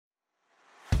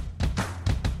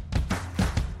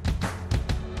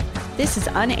This is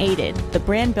Unaided, the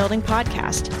brand building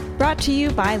podcast, brought to you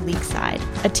by Leakside,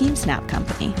 a TeamSnap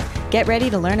company. Get ready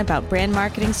to learn about brand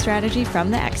marketing strategy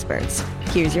from the experts.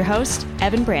 Here's your host,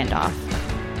 Evan Brandoff.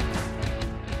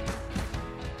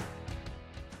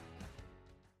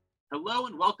 Hello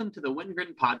and welcome to the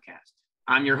Wingrid podcast.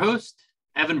 I'm your host,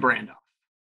 Evan Brandoff.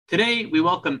 Today, we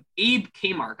welcome Abe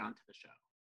Kamarck onto the show.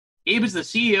 Abe is the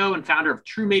CEO and founder of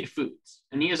True Made Foods,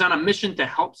 and he is on a mission to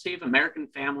help save American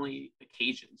family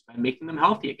occasions by making them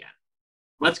healthy again.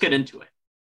 Let's get into it.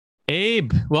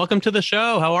 Abe, welcome to the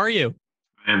show. How are you?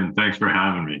 And thanks for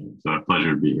having me. It's a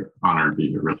pleasure to be here. Honored to be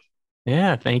here, really.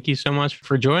 Yeah, thank you so much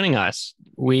for joining us.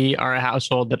 We are a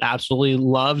household that absolutely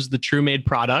loves the True Made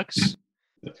products.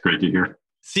 That's great to hear.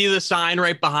 See the sign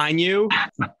right behind you?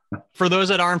 For those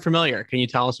that aren't familiar, can you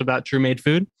tell us about True Made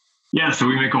Food? Yeah, so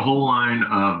we make a whole line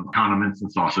of condiments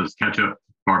and sauces, ketchup,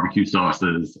 barbecue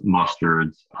sauces,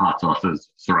 mustards, hot sauces,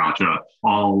 sriracha,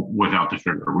 all without the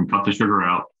sugar. We cut the sugar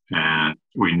out and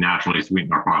we naturally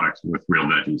sweeten our products with real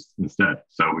veggies instead.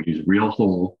 So we use real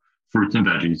whole fruits and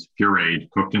veggies, pureed,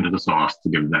 cooked into the sauce to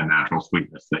give that natural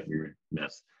sweetness that you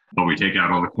miss. But we take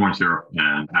out all the corn syrup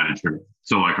and added sugar.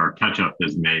 So like our ketchup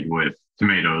is made with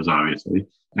tomatoes, obviously,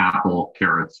 apple,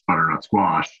 carrots, butternut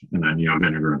squash, and then,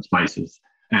 vinegar and spices,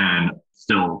 and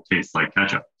still tastes like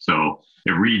ketchup. So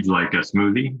it reads like a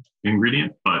smoothie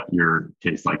ingredient, but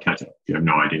tastes like ketchup. You have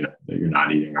no idea that you're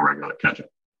not eating a regular ketchup.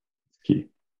 It's key.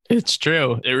 It's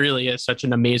true. It really is such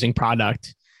an amazing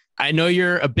product. I know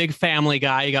you're a big family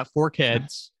guy. You got 4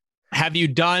 kids. Have you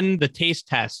done the taste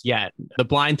test yet? The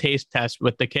blind taste test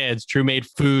with the kids, True Made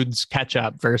Foods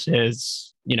ketchup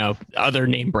versus, other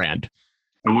name brand?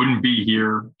 I wouldn't be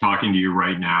here talking to you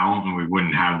right now, and we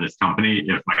wouldn't have this company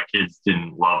if my kids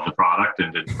didn't love the product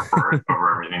and didn't prefer it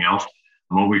over everything else.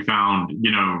 What we found,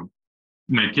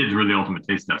 my kids were the ultimate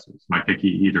taste testers, my picky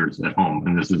eaters at home.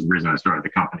 And this is the reason I started the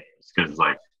company, is because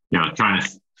trying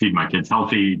to feed my kids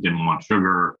healthy, didn't want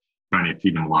sugar, trying to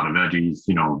feed them a lot of veggies,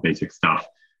 basic stuff.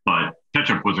 But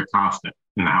ketchup was a constant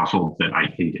in the household that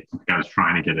I hated. I was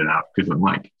trying to get it out because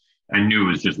I knew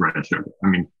it was just red sugar. I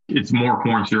mean, it's more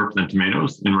corn syrup than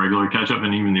tomatoes in regular ketchup,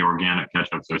 and even the organic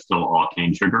ketchups are still all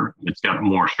cane sugar. It's got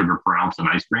more sugar per ounce than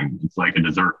ice cream. It's like a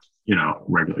dessert,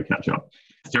 regular ketchup.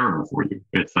 It's terrible for you.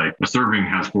 It's like a serving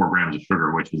has 4 grams of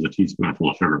sugar, which is a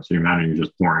teaspoonful of sugar. So you imagine you're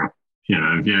just pouring,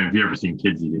 if you ever seen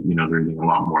kids eat it, they're eating a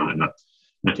lot more than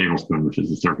a tablespoon, which is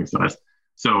the serving size.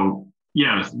 So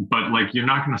yes, but you're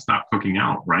not going to stop cooking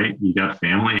out, right? You got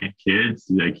family and kids.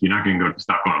 You're not going to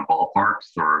stop going to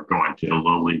ballparks or going to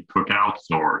lowly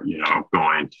cookouts or,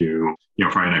 going to,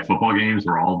 Friday night football games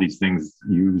where all these things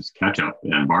use ketchup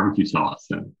and barbecue sauce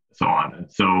and so on.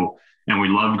 And we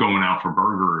love going out for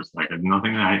burgers.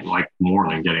 Nothing that I like more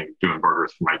than doing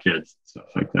burgers for my kids, stuff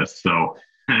like this. So,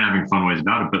 and having fun ways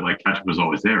about it, but ketchup is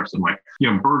always there. So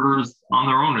burgers on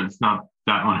their own, it's not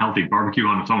that unhealthy. Barbecue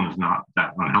on its own is not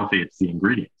that unhealthy. It's the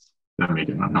ingredients that make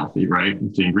it unhealthy, right?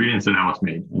 It's the ingredients and how it's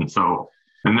made.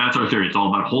 And that's our theory. It's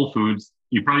all about whole foods.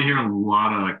 You probably hear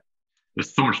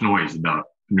there's so much noise about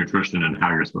nutrition and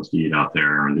how you're supposed to eat out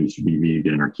there, or you should be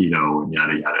vegan or keto and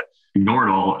yada, yada. Ignore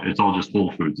it all. It's all just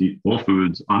whole foods. Eat whole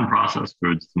foods, unprocessed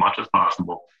foods as much as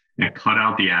possible, and cut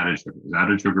out the added sugars.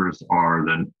 Added sugars are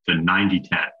the 90-10,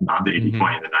 not the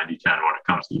 80-20, the 90-10 when it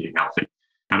comes to eating healthy.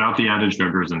 Cut out the added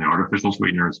sugars and the artificial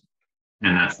sweeteners,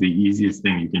 and that's the easiest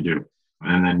thing you can do.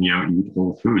 And then, eat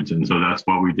whole foods. And so that's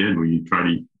what we did. We try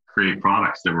to create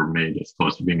products that were made as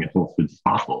close to being whole foods as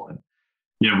possible. And,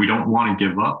 we don't want to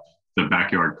give up the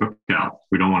backyard cookout.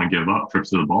 We don't want to give up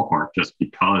trips to the ballpark just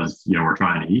because, we're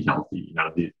trying to eat healthy.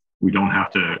 We don't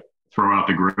have to throw out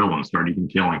the grill and start eating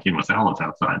kale and quinoa salads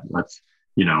outside. Let's,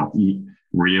 eat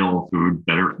real food,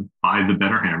 buy the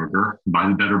better hamburger, buy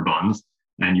the better buns,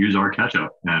 and use our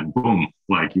ketchup, and boom,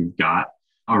 you've got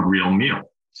a real meal.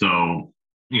 So,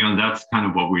 that's kind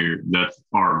of that's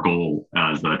our goal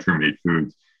as True Made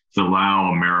Foods, to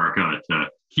allow America to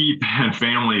keep, and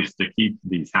families to keep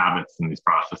these habits and these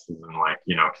processes. And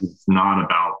because it's not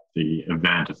about the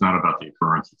event, it's not about the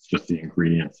occurrence, it's just the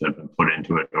ingredients that have been put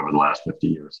into it over the last 50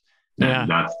 years. And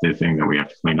that's the thing that we have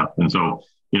to clean up. And so,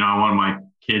 I want my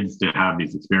kids to have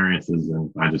these experiences, and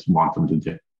I just want them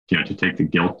to take the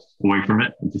guilt away from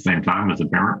it at the same time as a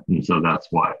parent. And so that's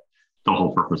why the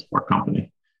whole purpose of our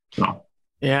company.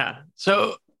 Yeah.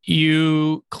 So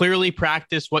you clearly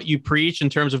practice what you preach in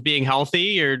terms of being healthy.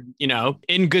 You're,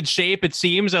 in good shape, it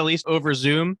seems, at least over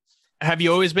Zoom. Have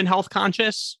you always been health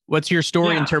conscious? What's your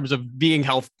story in terms of being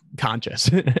health conscious?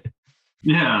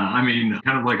 Yeah. I mean,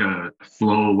 kind of like a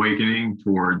slow awakening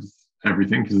towards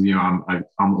everything. Cause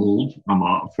I'm old. I'm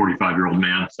a 45-year-old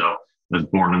man. So I was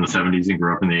born in the 70s and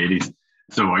grew up in the 80s.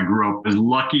 So I grew up as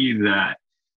lucky that,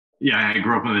 I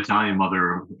grew up with an Italian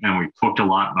mother and we cooked a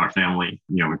lot in our family.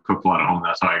 We cooked a lot at home.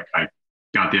 That's how I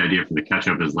got the idea for the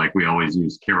ketchup is like, we always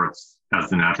use carrots as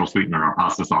the natural sweetener in our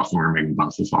pasta sauce. And we were making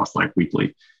pasta sauce like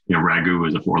weekly. Ragu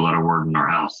is a 4-letter word in our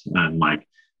house. And like,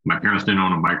 my parents didn't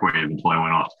own a microwave until I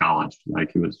went off to college.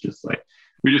 Like, it was just like,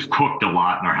 we just cooked a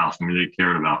lot in our house and we really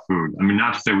cared about food. I mean,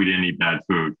 not to say we didn't eat bad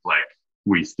food. Like,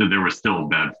 there was still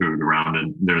bad food around,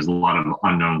 and there's a lot of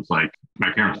unknowns. Like,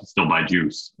 my parents would still buy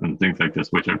juice and things like this,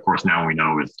 which of course now we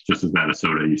know is just as bad as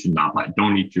soda. You should not buy.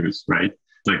 Don't eat juice, right?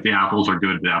 It's like the apples are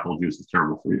good, the apple juice is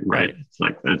terrible for you, right? It's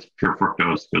like, it's pure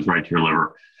fructose, goes right to your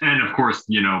liver. And of course,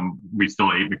 we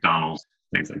still ate McDonald's,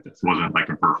 things like this. It wasn't like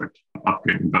a perfect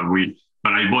upbringing,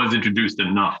 but I was introduced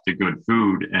enough to good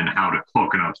food and how to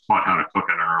cook, and I was taught how to cook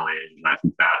at an early age. And I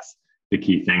think that's the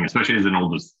key thing, especially as the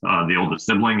oldest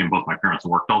sibling, and both my parents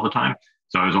worked all the time.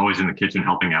 So I was always in the kitchen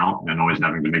helping out and always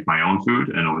having to make my own food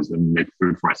and always make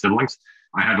food for my siblings.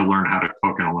 I had to learn how to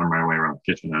cook and learn my way around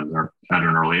the kitchen at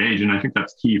an early age. And I think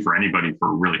that's key for anybody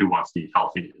who wants to eat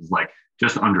healthy, is like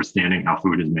just understanding how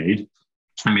food is made,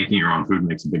 and making your own food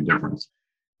makes a big difference.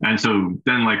 And so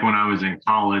then, like, when I was in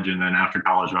college and then after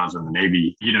college, when I was in the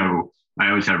Navy, I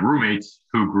always had roommates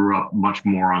who grew up much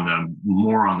more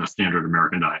on the standard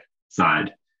American diet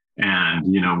side. And,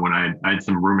 when I had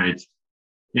some roommates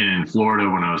in Florida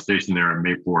when I was stationed there at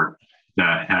Mayport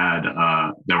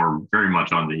that were very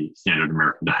much on the standard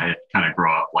American diet, kind of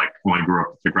only grew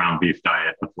up with the ground beef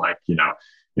diet with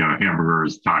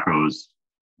hamburgers, tacos,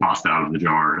 pasta out of the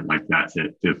jar. Like, that's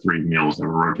it. The 3 meals that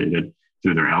were rotated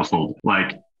through their household.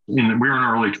 Like, we were in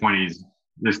our early 20s.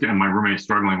 This guy, my roommate's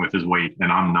struggling with his weight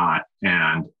and I'm not.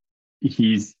 And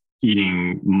he's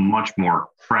eating much more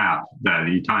crap that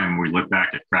any time we look back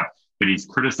at crap, but he's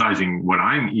criticizing what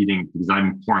I'm eating because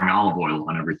I'm pouring olive oil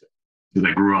on everything. Because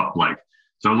I grew up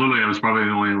so literally I was probably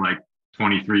the only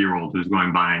 23-year-old who's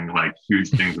buying huge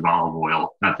things of olive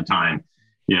oil at the time.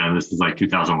 This is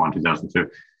 2001, 2002.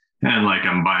 And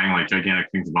I'm buying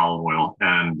gigantic things of olive oil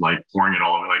and pouring it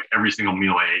all over. Every single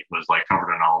meal I ate was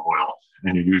covered in olive oil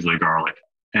and usually garlic.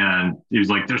 And he was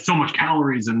like, there's so much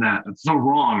calories in that. It's so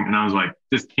wrong. And I was like,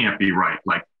 this can't be right.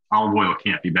 Olive oil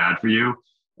can't be bad for you.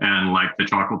 And the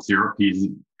chocolate syrup he's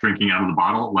drinking out of the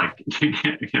bottle, it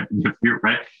can't be good for you,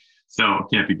 right? So it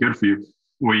can't be good for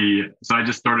you. So I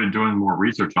just started doing more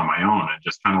research on my own and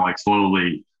just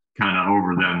slowly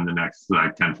over then the next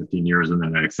 10, 15 years. And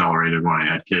then I accelerated when I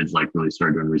had kids, really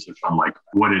started doing research on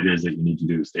what it is that you need to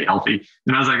do to stay healthy.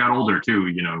 And as I got older too,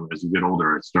 as you get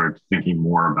older, I started thinking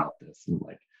more about this and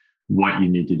what you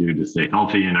need to do to stay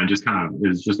healthy. And I just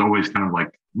it's just always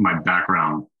my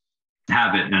background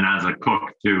habit. And as a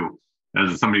cook too,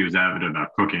 as somebody who's avid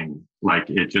about cooking,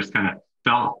 it just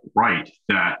felt right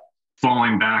that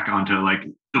falling back onto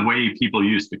the way people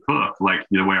used to cook,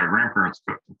 the way our grandparents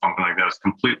cooked, something like that was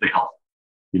completely healthy.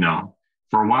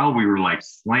 For a while we were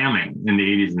slamming in the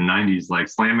 80s and 90s,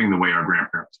 slamming the way our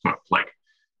grandparents cooked.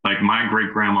 My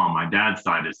great grandma on my dad's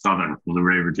side is Southern from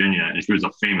Luray, Virginia, and she was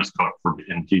a famous cook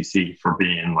in DC for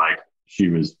being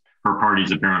her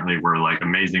parties apparently were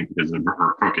amazing because of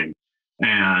her cooking.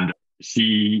 And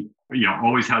she,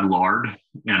 always had lard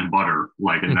and butter,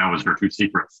 and that was her 2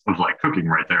 secrets of cooking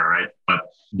right there, right? But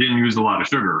didn't use a lot of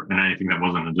sugar in anything that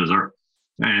wasn't a dessert.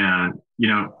 And,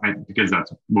 because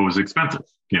that's what was expensive,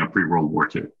 pre-World War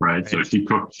II, right? So she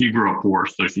grew up poor,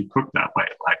 so she cooked that way,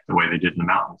 the way they did in the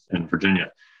mountains in Virginia.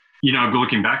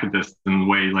 Looking back at this in the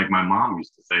way, my mom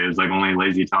used to say, is only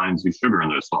lazy Italians use sugar in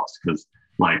their sauce. Because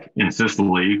in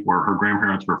Sicily, where her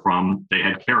grandparents were from, they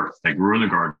had carrots. They grew in the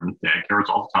garden. They had carrots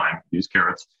all the time, used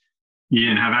carrots. You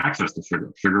didn't have access to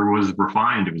sugar. Sugar was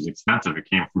refined. It was expensive. It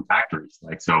came from factories.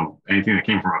 So anything that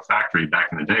came from a factory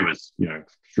back in the day was,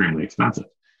 extremely expensive.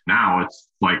 Now it's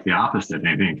the opposite.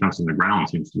 Anything that comes from the ground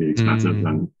seems to be expensive,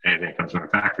 and anything that comes from a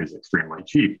factory is extremely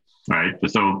cheap, right?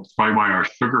 So it's probably why our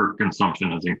sugar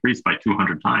consumption has increased by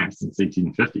 200 times since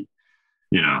 1850.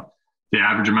 The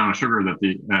average amount of sugar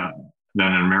that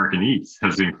an American eats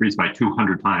has increased by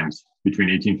 200 times between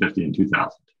 1850 and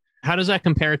 2000. How does that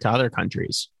compare to other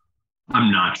countries?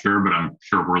 I'm not sure, but I'm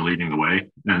sure we're leading the way.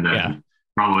 And then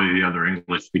probably the other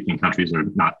English-speaking countries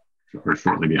are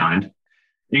shortly behind.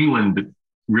 England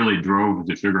really drove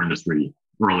the sugar industry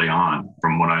early on,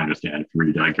 from what I understand. If you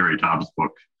read Gary Taub's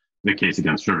book, The Case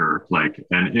Against Sugar,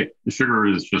 sugar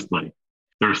is just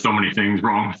there's so many things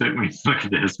wrong with it when you look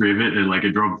at the history of it.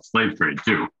 It drove the slave trade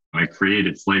too. It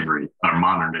created slavery, or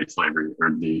modern day slavery,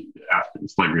 or the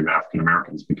slavery of African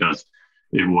Americans, because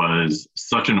it was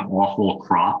such an awful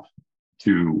crop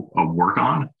to work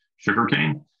on,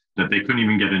 sugarcane, that they couldn't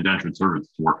even get indentured servants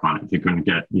to work on it. They couldn't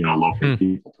get, low-paid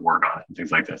people to work on it and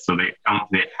things like that. So they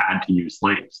had to use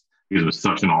slaves because it was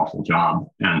such an awful job.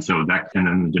 And so and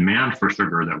then the demand for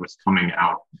sugar that was coming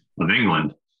out of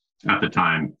England at the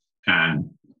time and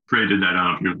created that, I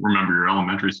don't know if you remember your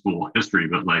elementary school history,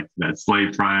 but like that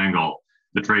slave triangle,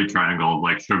 the trade triangle of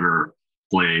like sugar,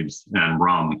 slaves, and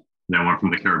rum that went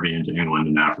from the Caribbean to England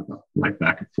and Africa, like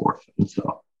back and forth. And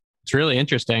so it's really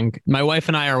interesting. My wife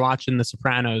and I are watching The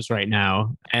Sopranos right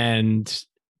now, and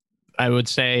I would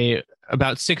say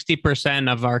about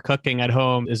 60% of our cooking at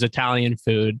home is Italian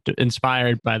food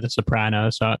inspired by The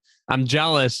Sopranos. So I'm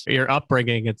jealous of your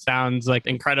upbringing. It sounds like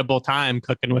incredible time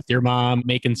cooking with your mom,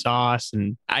 making sauce.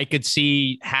 And I could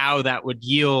see how that would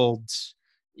yield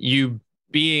you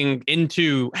being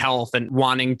into health and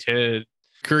wanting to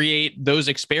create those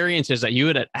experiences that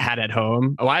you had at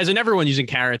home. Why isn't everyone using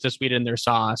carrots to sweeten their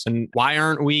sauce? And why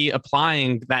aren't we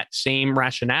applying that same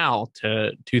rationale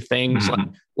to things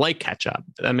like ketchup?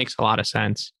 That makes a lot of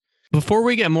sense. Before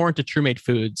we get more into True Made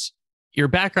Foods, your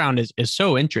background is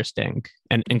so interesting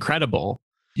and incredible.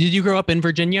 Did you grow up in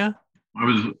Virginia? I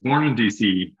was born in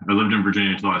DC. I lived in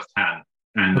Virginia until I was 10.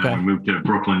 And then we moved to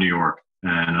Brooklyn, New York.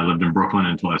 And I lived in Brooklyn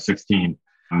until I was 16.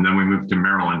 And then we moved to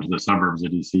Maryland, to the suburbs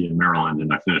of DC in Maryland.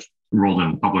 And I enrolled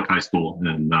in public high school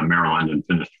in Maryland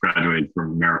and graduated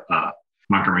from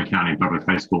Montgomery County Public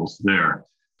High Schools there.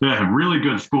 Yeah, really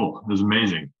good school. It was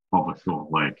amazing public school.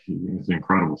 Like, it's an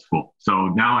incredible school. So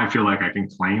now I feel like I can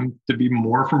claim to be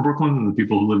more from Brooklyn than the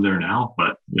people who live there now.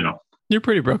 But, You're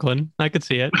pretty Brooklyn. I could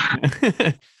see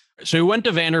it. So you went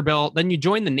to Vanderbilt, then you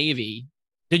joined the Navy.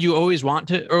 Did you always want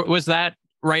to, or was that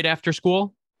right after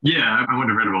school? Yeah, I went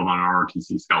to Vanderbilt on an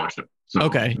ROTC scholarship. So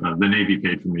the Navy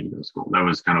paid for me to go to school. That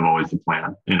was kind of always the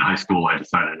plan. In high school, I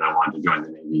decided I wanted to join the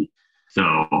Navy. So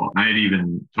I had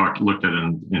even looked at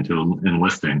into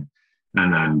enlisting.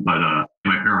 And then, but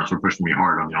my parents were pushing me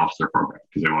hard on the officer program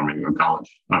because they wanted me to go to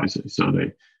college, obviously. So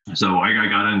I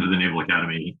got into the Naval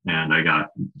Academy and I got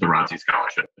the ROTC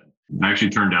scholarship. I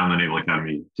actually turned down the Naval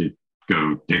Academy to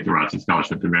go take the ROTC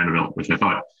scholarship to Vanderbilt, which I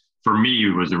thought, for me, it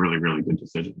was a really, really good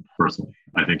decision, personally.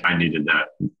 I think I needed that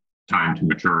time to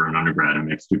mature in undergrad and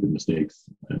make stupid mistakes,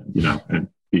 and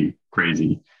be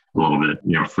crazy a little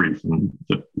bit, free from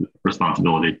the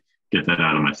responsibility, get that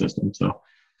out of my system. So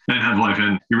then have life,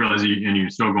 and you realize you're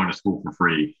still going to school for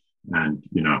free, and,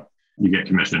 you get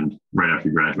commissioned right after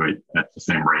you graduate at the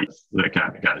same rate as the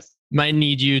academy guys. Might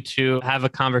need you to have a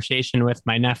conversation with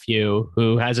my nephew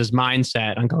who has his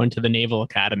mindset on going to the Naval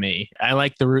Academy. I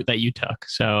like the route that you took.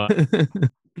 So,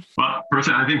 well,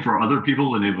 personally, I think for other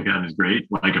people, the Naval Academy is great.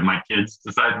 Like if my kids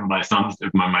decide,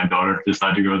 if my daughter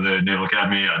decide to go to the Naval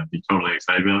Academy, I'd be totally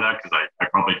excited about that because I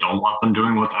probably don't want them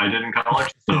doing what I did in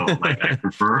college. So I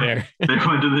prefer they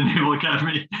went to the Naval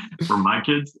Academy for my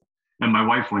kids. And my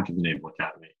wife went to the Naval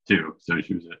Academy too. So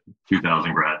she was a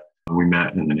 2000 grad. We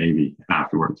met in the Navy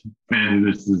afterwards. And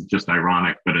this is just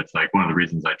ironic, but it's like one of the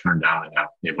reasons I turned down the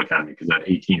Naval Academy, because at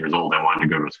 18 years old, I wanted to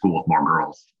go to school with more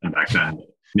girls. And back then,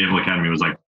 the Naval Academy was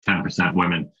like 10%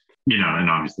 women, and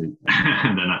obviously,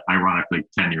 and then ironically,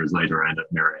 10 years later, I ended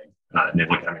up marrying a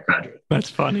Naval Academy graduate. That's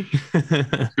funny.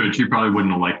 Good. She probably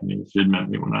wouldn't have liked me if she had met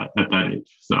me at that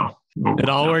age. So it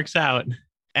all works out.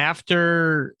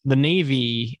 After the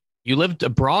Navy, you lived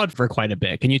abroad for quite a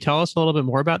bit. Can you tell us a little bit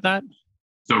more about that?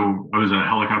 So I was a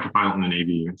helicopter pilot in the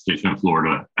Navy, stationed in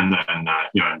Florida, and then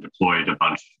I deployed a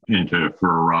bunch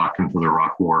for Iraq and for the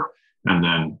Iraq War,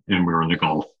 and we were in the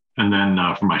Gulf. And then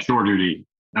for my shore duty,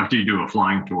 after you do a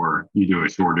flying tour, you do a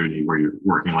shore duty where you're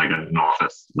working like at an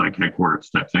office, like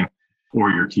headquarters type thing, or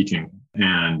you're teaching.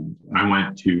 And I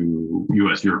went to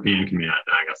U.S. European Command,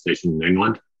 and I got stationed in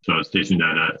England. So I was stationed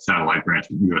at a satellite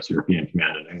branch of U.S. European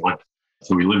Command in England.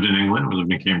 So we lived in England, we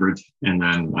lived in Cambridge, and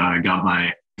then I got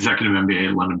my executive MBA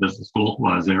at London Business School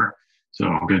while I was there. So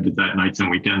I did that nights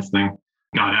and weekends thing,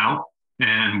 got out,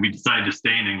 and we decided to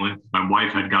stay in England. My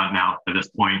wife had gotten out at this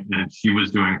point, and she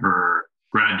was doing her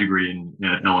grad degree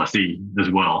at LSE as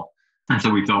well. And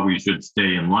so we thought we should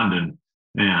stay in London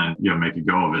and, make a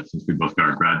go of it since we both got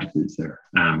our grad degrees there.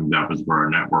 And that was where our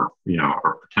network,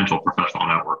 our potential professional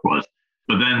network was.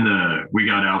 But then we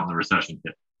got out and the recession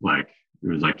hit. It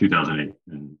was like 2008,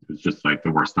 and it was just like the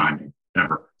worst timing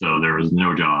ever. So there was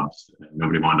no jobs.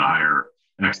 Nobody wanted to hire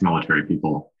ex-military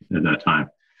people at that time.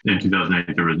 In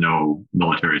 2008, there was no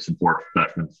military support for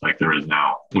veterans like there is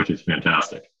now, which is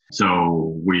fantastic.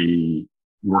 So we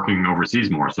working overseas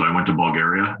more. So I went to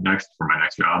Bulgaria for my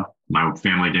next job. My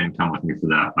family didn't come with me for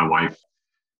that. My wife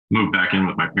moved in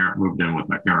with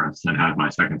my parents and had my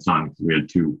second son because we had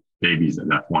two babies at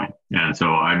that point. And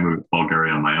so I moved to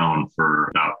Bulgaria on my own for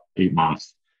about 8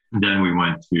 months. Then we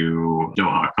went to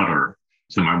Doha, Qatar.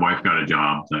 So my wife got a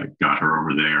job that got her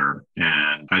over there,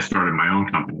 and I started my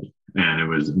own company, and it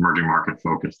was emerging market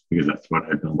focused because that's what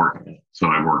I've been working in. So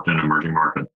I worked in emerging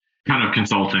market kind of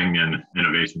consulting and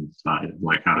innovation side,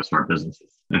 like how to start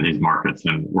businesses in these markets,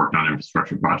 and worked on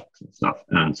infrastructure projects and stuff.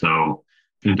 And so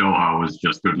in Doha was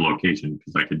just good location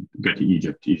because I could get to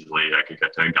Egypt easily. I could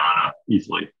get to Ghana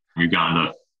easily,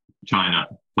 Uganda, China,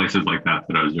 places like that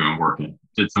I was doing work in.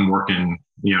 Did some work in,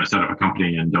 set up a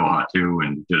company in Doha too,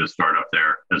 and did a startup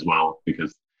there as well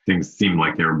because things seemed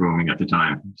like they were booming at the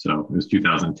time. So it was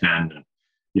 2010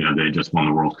 and, they just won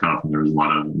the World Cup and there was a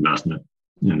lot of investment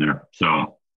in there.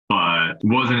 So, but it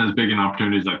wasn't as big an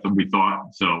opportunity as we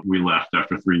thought. So we left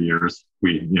after 3 years.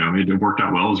 It worked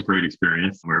out well. It was a great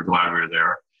experience. We were glad we were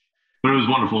there, but it was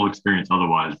a wonderful experience.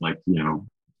 Otherwise,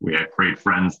 we had great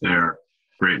friends there,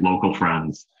 great local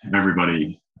friends,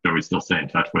 everybody that we still stay in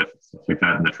touch with, stuff like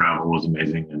that. And the travel was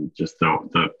amazing. And just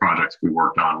the projects we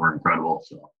worked on were incredible.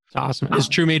 So it's awesome. Is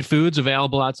True Made Foods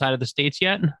available outside of the States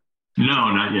yet?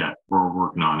 No, not yet. We're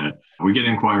working on it. We get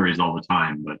inquiries all the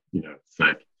time, but it's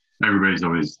like everybody's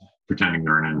always pretending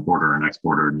they're an importer and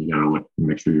exporter, and you got to look and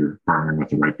make sure you're partnering with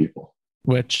the right people.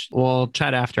 Which we'll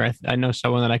chat after. I know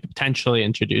someone that I could potentially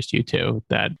introduce you to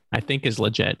that I think is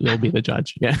legit. You'll be the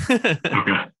judge. Yeah.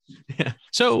 Okay. Yeah.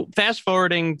 So fast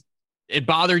forwarding, it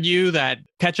bothered you that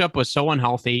ketchup was so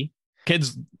unhealthy.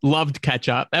 Kids loved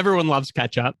ketchup. Everyone loves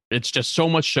ketchup. It's just so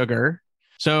much sugar.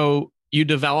 So you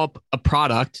develop a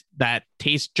product that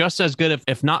tastes just as good,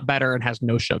 if not better, and has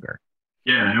no sugar.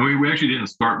 Yeah. And we actually didn't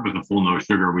start with a full no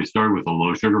sugar. We started with a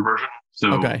low sugar version.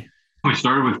 So okay. We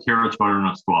started with carrots,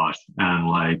 butternut squash,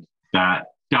 and that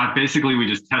got basically, we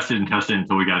just tested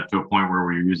until we got to a point where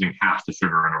we were using half the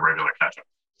sugar in a regular ketchup.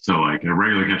 So a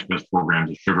regular ketchup has 4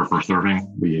 grams of sugar per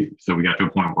serving. We got to a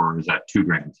point where it was at 2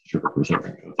 grams of sugar per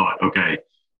serving. I thought, okay,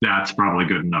 that's probably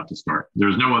good enough to start.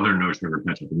 There's no other no sugar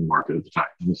ketchup in the market at the time.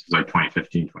 This was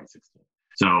 2015, 2016.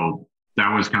 So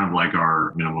that was kind of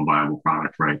our minimum viable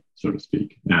product, right? So to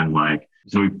speak. And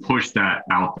so we pushed that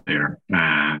out there,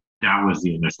 and that was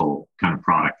the initial kind of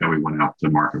product that we went out to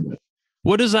market with.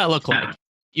 What does that look like?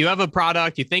 You have a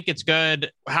product, you think it's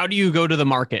good. How do you go to the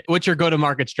market? What's your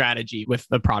go-to-market strategy with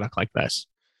a product like this?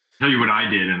 I'll tell you what I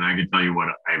did, and I can tell you what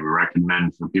I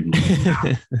recommend for people to do now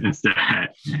instead.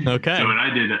 Okay. So what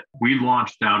I did, we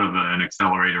launched out of an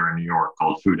accelerator in New York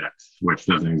called FoodX, which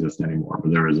doesn't exist anymore.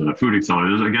 But there was a food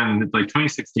accelerator. Again,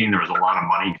 2016, there was a lot of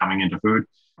money coming into food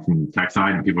from the tech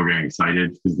side, and people were getting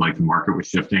excited because the market was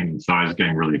shifting. And so I was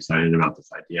getting really excited about this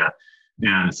idea.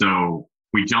 And so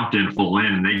we jumped in full in,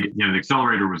 and the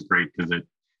accelerator was great because it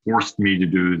forced me to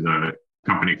do the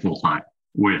company full time,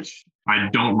 which I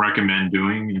don't recommend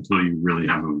doing until you really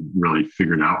have a really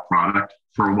figured out product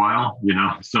for a while,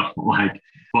 So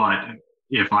but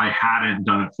if I hadn't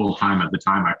done it full time at the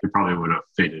time, I probably would have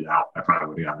faded out. I probably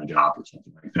would have gotten a job or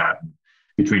something like that.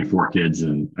 Between 4 kids,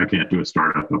 and I can't do a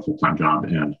startup, a full-time job,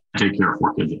 and take care of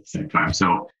 4 kids at the same time.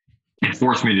 So it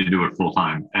forced me to do it full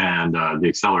time, and the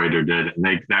accelerator did, and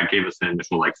that gave us an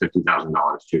initial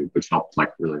 $50,000 too, which helped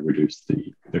really reduce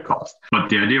the cost. But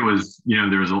the idea was,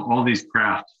 there's all these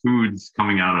craft foods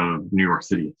coming out of New York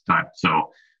City at the time.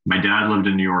 So my dad lived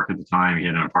in New York at the time; he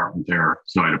had an apartment there,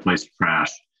 so I had a place to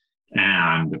crash.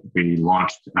 And we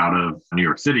launched out of New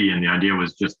York City, and the idea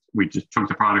was we just took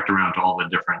the product around to all the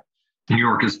different. New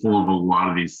York is full of a lot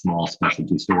of these small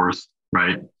specialty stores,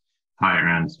 right? Higher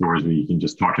end stores where you can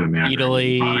just talk to the manager.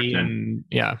 Italy and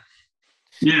yeah,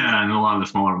 and a lot of the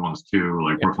smaller ones too,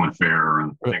 like Brooklyn Fair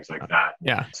and things like that.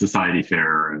 Yeah, Society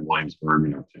Fair and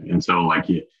Williamsburg, And so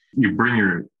you bring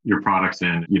your products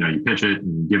in, you pitch it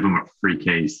and you give them a free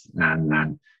case, and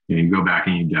then you go back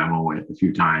and you demo it a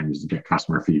few times, get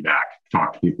customer feedback,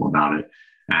 talk to people about it,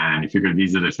 and you figure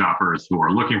these are the shoppers who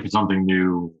are looking for something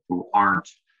new, who aren't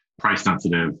price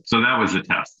sensitive. So that was the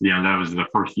test. That was the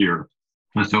first year.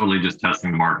 I was totally just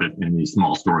testing the market in these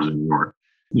small stores in New York.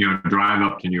 Drive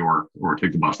up to New York or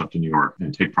take the bus up to New York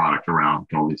and take product around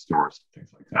to all these stores, things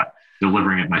like that.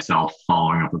 Delivering it myself,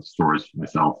 following up with the stores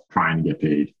myself, trying to get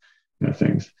paid,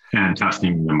 things, and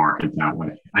testing the market that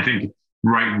way. I think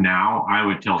right now I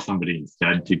would tell somebody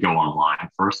instead to go online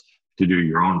first, to do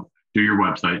your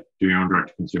website, do your own direct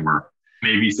to consumer.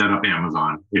 Maybe set up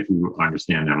Amazon if you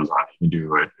understand Amazon. You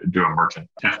can do a merchant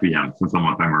FBM,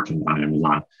 fulfillment by merchant on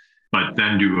Amazon, but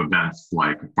then do events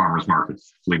like farmers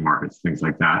markets, flea markets, things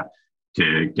like that,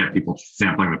 to get people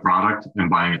sampling the product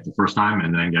and buying it the first time,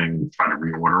 and then try to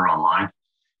reorder online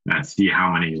and see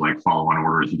how many follow-on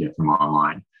orders you get from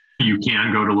online. You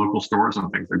can go to local stores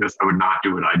and things like this. I would not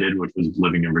do what I did, which was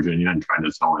living in Virginia and trying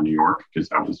to sell in New York, because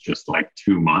that was just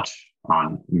too much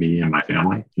on me and my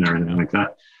family and everything like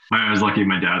that. I was lucky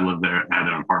my dad lived there, had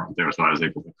an apartment there, so I was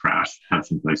able to had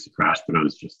some place to crash, but it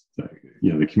was just,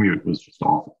 the commute was just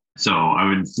awful. So I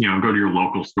would, go to your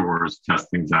local stores, test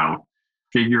things out,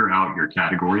 figure out your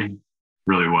category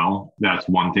really well. That's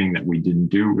one thing that we didn't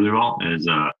do really well is,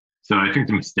 so I think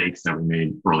the mistakes that we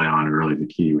made early on are really the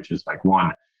key, which is like,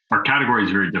 one, our category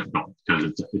is very difficult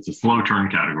because it's a slow turn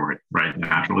category, right?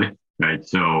 Naturally, right?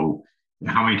 So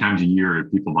how many times a year are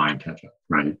people buying ketchup,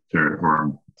 right?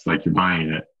 Or it's like you're buying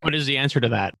it. What is the answer to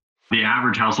that? The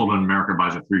average household in America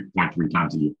buys it 3.3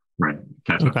 times a year, right?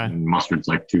 Ketchup. Okay. And mustard's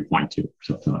like 2.2 or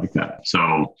something like that.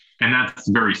 So, and that's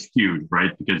very skewed,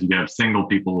 right? Because you have single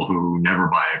people who never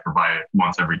buy it or buy it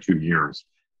once every 2 years.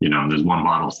 There's one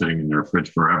bottle sitting in their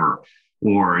fridge forever.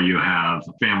 Or you have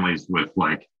families with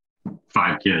like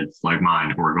 5 kids like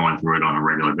mine who are going through it on a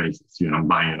regular basis,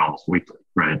 buying it almost weekly,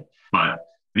 right? But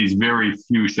these very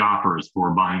few shoppers who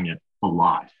are buying it a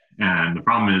lot. And the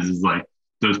problem is like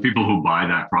those people who buy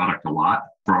that product a lot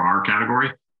for our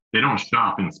category, they don't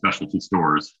shop in specialty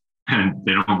stores and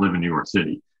they don't live in New York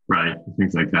City, right?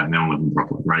 Things like that. And they don't live in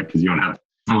Brooklyn, right? Because you don't have,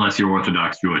 unless you're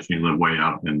Orthodox Jewish and you live way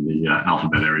out in the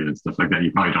alphabet area and stuff like that,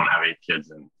 you probably don't have 8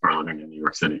 kids and are living in New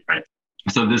York City, right?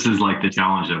 So this is like the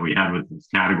challenge that we had with this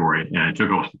category. And it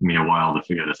took me a while to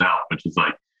figure this out, which is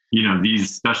like,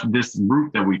 this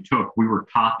route that we took, we were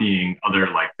copying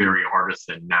other like very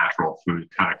artisan, natural food,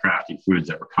 kind of crafty foods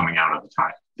that were coming out at the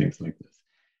time, things like this.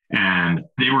 And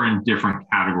they were in different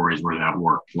categories where that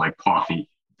worked, like coffee,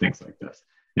 things like this.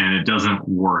 And it doesn't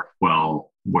work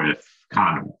well with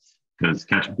condiments because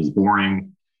ketchup is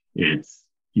boring. It's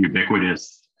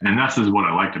ubiquitous. And this is what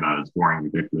I liked about it. It's boring,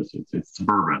 ubiquitous. It's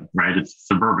suburban, right? It's a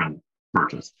suburban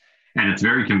purchase. And it's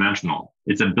very conventional.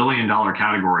 It's $1 billion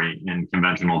category in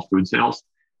conventional food sales.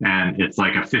 And it's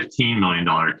like a $15 million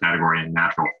category in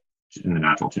the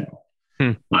natural channel.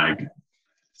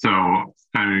 So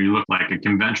kind of you look like a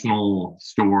conventional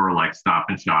store like Stop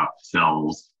and Shop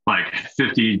sells like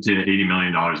 $50 to $80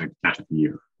 million in ketchup a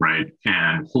year, right?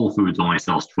 And Whole Foods only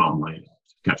sells $12 million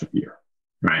ketchup a year,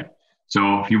 right?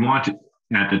 So if you want to,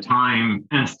 at the time,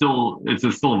 and still, it's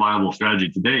still a viable strategy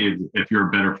today, if you're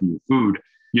better for your food,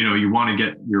 you want to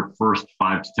get your first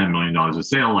 $5 to $10 million of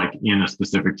sale, like in a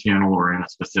specific channel or in a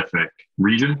specific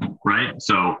region, right?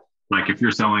 So like if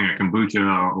you're selling a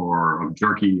kombucha or a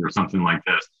jerky or something like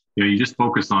this, you just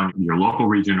focus on your local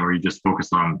region, or you just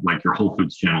focus on like your Whole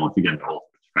Foods channel if you get into Whole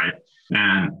Foods, right?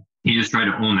 And you just try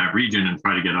to own that region and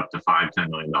try to get up to $5-10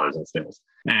 million in sales.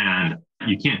 And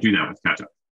you can't do that with ketchup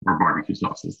or barbecue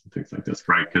sauces and things like this,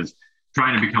 right? Because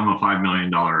trying to become a $5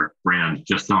 million brand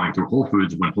just selling through Whole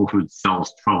Foods when Whole Foods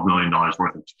sells $12 million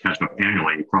worth of ketchup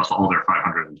annually across all their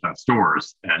 510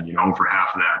 stores, and over half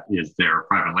of that is their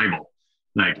private label,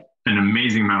 like an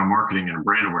amazing amount of marketing and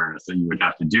brand awareness that you would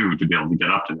have to do to be able to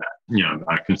get up to that,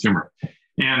 a consumer.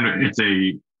 And it's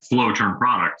a slow turn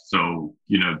product. So,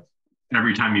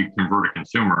 every time you convert a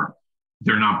consumer,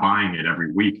 they're not buying it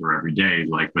every week or every day,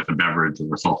 like with a beverage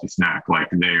or a salty snack, like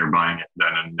they are buying it then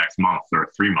in the next month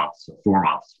or 3 months or 4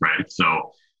 months, right?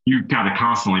 So you got to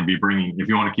constantly be bringing, if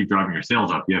you want to keep driving your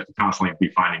sales up, you have to constantly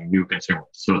be finding new consumers.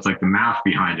 So it's like the math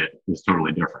behind it is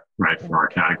totally different, right, for our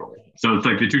category. So it's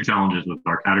like the two challenges with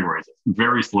our categories: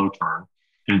 very slow turn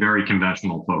and very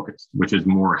conventional focused, which is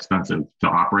more expensive to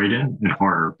operate in and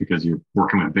harder because you're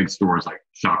working with big stores like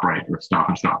ShopRite or Stop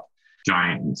and Shop,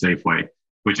 Giant and Safeway,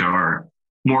 which are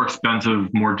more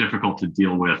expensive, more difficult to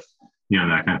deal with,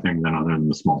 that kind of thing than other than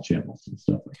the small channels and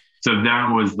stuff. So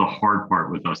that was the hard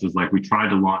part with us, is like we tried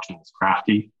to launch in this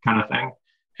crafty kind of thing,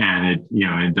 and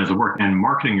it doesn't work. And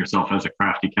marketing yourself as a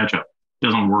crafty ketchup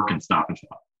doesn't work in Stop and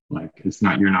Shop. Like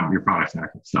your product's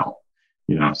not going to sell,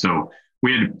 So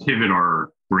we had to pivot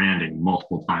our branding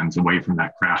multiple times away from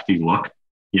that crafty look,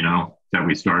 that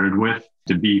we started with,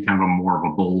 to be kind of more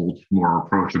of a bold, more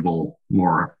approachable,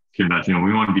 more conventional.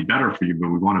 We want to be better for you, but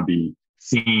we want to be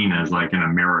seen as like an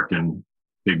American,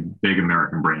 big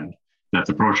American brand that's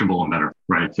approachable and better,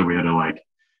 right? So we had to like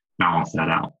balance that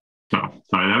out. So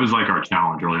that was like our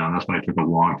challenge early on. That's why it took a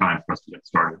long time for us to get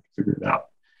started to figure it out.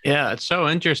 Yeah, it's so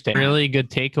interesting. Really good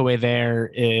takeaway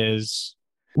there is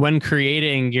when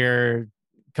creating your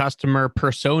customer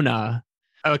persona,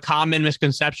 a common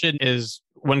misconception is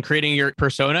when creating your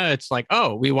persona, it's like,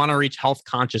 oh, we want to reach health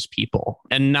conscious people,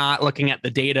 and not looking at the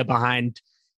data behind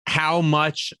how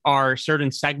much are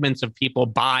certain segments of people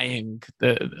buying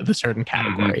the certain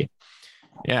category.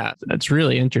 Mm-hmm. Yeah, that's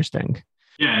really interesting.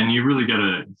 Yeah, and you really got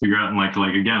to figure out,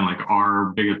 like again, like our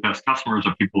biggest best customers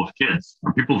are people with kids,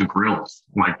 or people with grills,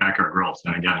 like backyard grills.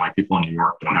 And again, like people in New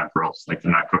York don't have grills, like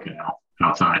they're not cooking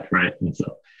outside, right? And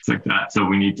so it's like that. So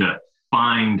we need to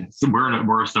so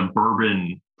we're a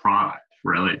suburban product,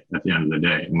 really, at the end of the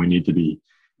day. And we need to be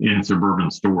in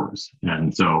suburban stores.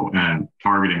 And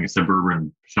targeting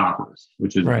suburban shoppers,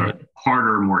 which is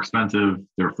harder, more expensive.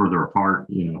 They're further apart,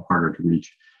 harder to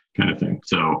reach kind of thing.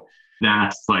 So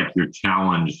that's like your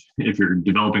challenge. If you're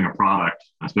developing a product,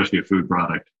 especially a food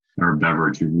product or a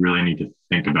beverage, you really need to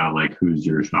think about like, who's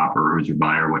your shopper, who's your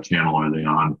buyer, what channel are they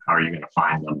on? How are you going to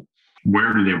find them?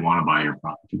 Where do they want to buy your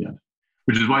product again?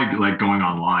 Which is why like going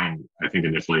online, I think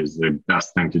initially is the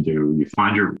best thing to do.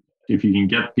 If you can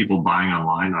get people buying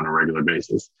online on a regular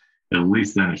basis, at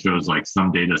least then it shows like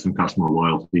some data, some customer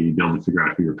loyalty, be able to figure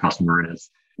out who your customer is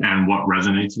and what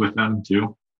resonates with them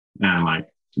too. And like,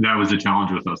 that was a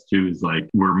challenge with us too, is like,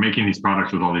 we're making these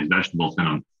products with all these vegetables in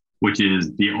them, which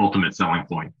is the ultimate selling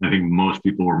point. I think most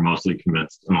people were mostly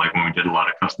convinced. And like when we did a lot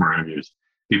of customer interviews,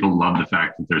 people love the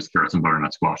fact that there's carrots and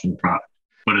butternut squash in the product,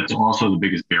 but it's also the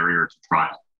biggest barrier to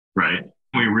trial, right?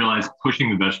 We realized pushing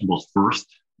the vegetables first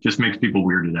just makes people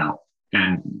weirded out.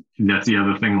 And that's the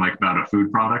other thing like about a food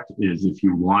product is if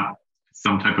you want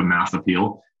some type of mass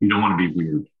appeal, you don't want to be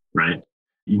weird, right?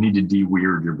 You need to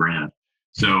de-weird your brand.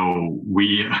 So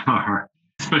we are,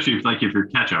 especially if you're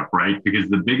ketchup, right? Because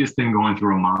the biggest thing going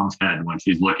through a mom's head when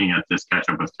she's looking at this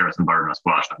ketchup with carrots and butternut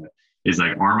squash on it is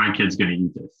like, are my kids going to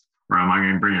eat this? Or am I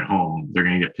going to bring it home? They're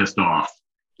going to get pissed off.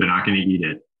 They're not going to eat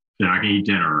it. They're not going to eat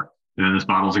dinner. And then this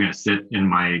bottle's going to sit in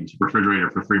my refrigerator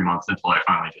for 3 months until I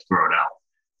finally just throw it out,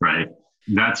 right?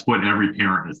 That's what every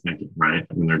parent is thinking, right?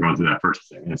 When they're going through that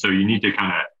purchasing. And so you need to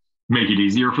kind of make it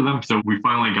easier for them. So we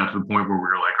finally got to the point where we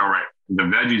were like, all right, the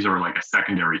veggies are like a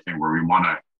secondary thing where we want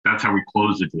to, that's how we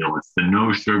close the deal. It's the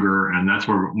no sugar. And that's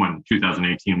where when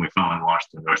 2018, we finally launched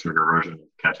the no sugar version of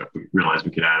ketchup. We realized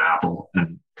we could add apple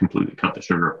and completely cut the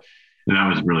sugar. And that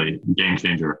was really a game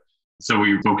changer. So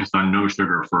we focused on no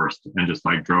sugar first and just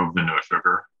like drove the no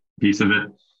sugar piece of it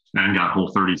and got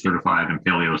Whole30 certified and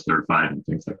paleo certified and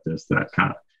things like this,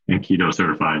 and keto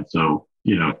certified. So,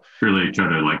 really try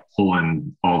to like pull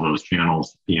in all those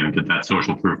channels, get that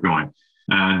social proof going.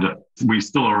 And we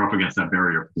still are up against that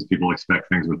barrier because people expect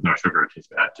things with no sugar to taste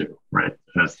bad too, right?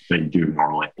 As they do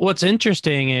normally. What's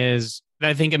interesting is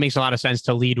I think it makes a lot of sense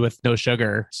to lead with no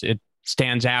sugar. It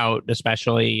stands out,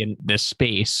 especially in this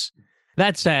space.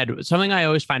 That said, something I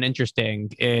always find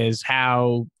interesting is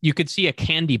how you could see a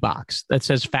candy box that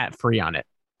says fat-free on it.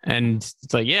 And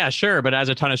it's like, yeah, sure, but it has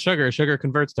a ton of sugar. Sugar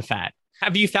converts to fat.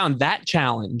 Have you found that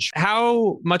challenge?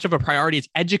 How much of a priority is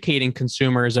educating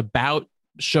consumers about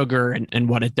sugar and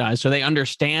what it does so they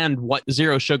understand what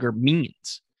zero sugar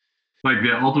means? Like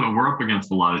the ultimate, we're up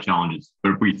against a lot of challenges,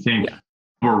 but we think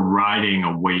we're riding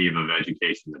a wave of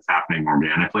education that's happening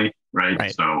organically,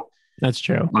 right? So that's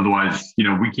true. Otherwise,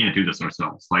 we can't do this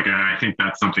ourselves. Like, I think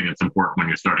that's something that's important when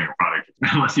you're starting a product,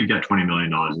 unless you get $20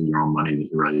 million in your own money that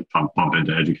you're ready to pump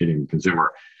into educating the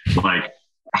consumer. Like,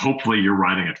 hopefully you're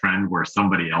riding a trend where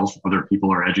other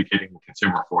people are educating the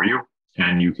consumer for you,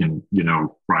 and you can,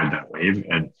 ride that wave.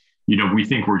 And, we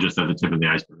think we're just at the tip of the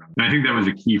iceberg. And I think that was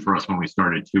a key for us when we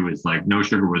started too, is like no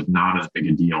sugar was not as big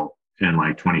a deal in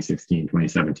like 2016,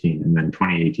 2017. And then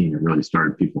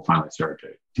 2018, people finally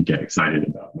started to get excited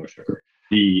about no sugar.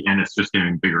 And it's just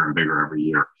getting bigger and bigger every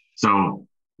year. So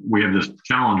we have this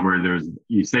challenge where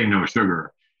you say no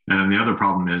sugar. And then the other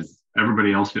problem is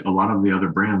everybody else, a lot of the other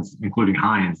brands, including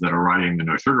Heinz, that are riding the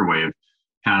no sugar wave,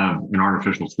 have an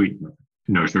artificial sweetener,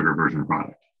 no sugar version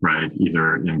product, right?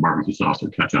 Either in barbecue sauce or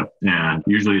ketchup. And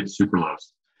usually it's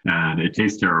sucralose and it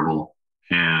tastes terrible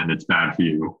and it's bad for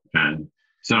you. And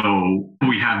so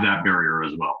we have that barrier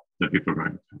as well that people are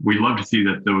going. We love to see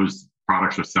that those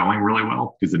products are selling really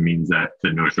well because it means that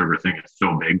the no sugar thing is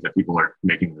so big that people are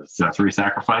making the necessary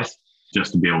sacrifice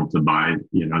just to be able to buy,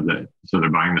 so they're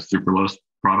buying the sucralose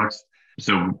products.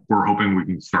 So we're hoping we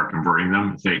can start converting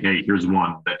them and say, hey, here's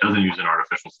one that doesn't use an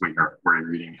artificial sweetener where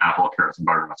you're eating apple, carrots, and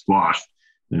butternut squash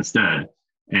instead.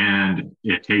 And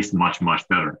it tastes much, much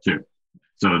better too.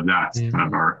 So that's kind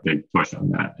of our big push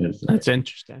on that. That's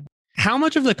interesting. How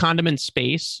much of the condiment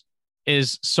space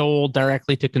is sold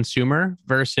directly to consumer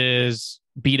versus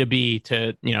B2B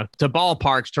to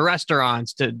ballparks, to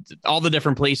restaurants, to all the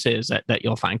different places that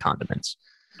you'll find condiments?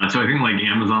 So I think like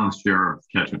Amazon's share of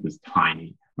ketchup is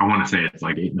tiny. I want to say it's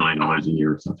like $8 million a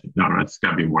year or something. No, it's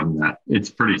got to be more than that. It's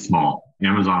pretty small.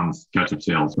 Amazon's ketchup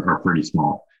sales are pretty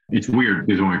small. It's weird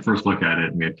because when we first look at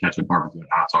it, we have ketchup, barbecue, and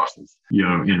hot sauces.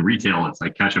 In retail, it's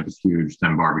like ketchup is huge,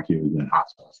 then barbecue, then hot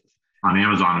sauces. On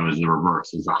Amazon, it was the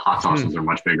reverse. The hot sauces are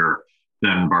much bigger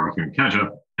than barbecue and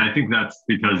ketchup. And I think that's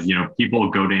because,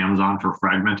 people go to Amazon for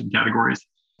fragmented categories.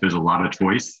 There's a lot of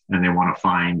choice and they want to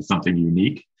find something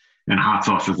unique. And hot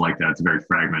sauce is like that. It's a very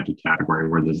fragmented category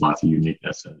where there's lots of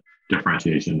uniqueness and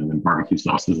differentiation. And then barbecue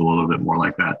sauce is a little bit more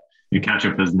like that. And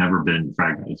ketchup has never been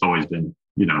fragmented. It's always been,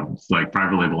 it's like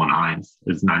private label and Heinz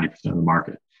is 90% of the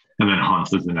market. And then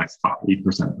Hunt's is the next 8%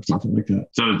 or something like that.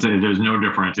 So there's no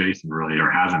differentiation really, or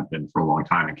hasn't been for a long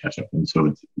time in ketchup. And so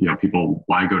it's, people,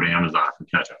 why go to Amazon for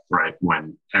ketchup, right?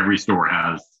 When every store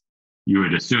has, you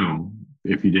would assume,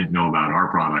 if you didn't know about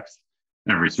our products,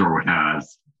 every store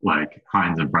has like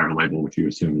Heinz and private label, which you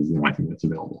assume is the only thing that's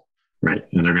available, right?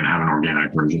 And they're going to have an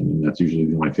organic version. And that's usually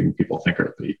the only thing people think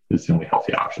is the only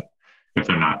healthy option if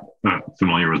they're not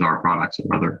familiar with our products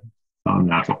or other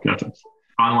natural ketchups.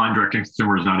 Online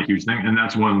direct-to-consumer is not a huge thing. And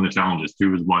that's one of the challenges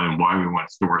too, is why we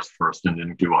went stores first and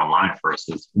didn't do online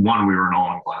first is one, we were in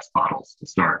all in glass bottles to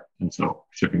start. And so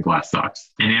shipping glass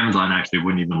sucks. And Amazon actually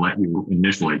wouldn't even let you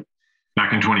initially,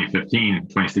 back in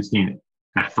 2016,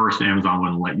 at first Amazon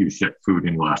wouldn't let you ship food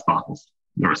in glass bottles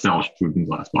or sell food in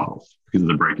glass bottles because of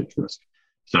the breakage risk.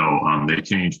 So they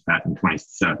changed that in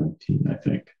 2017, I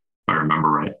think, if I remember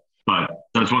right. But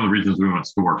that's one of the reasons we went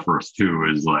store first too,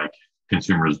 is like,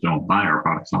 consumers don't buy our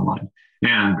products online,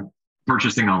 and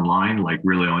purchasing online like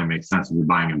really only makes sense if you're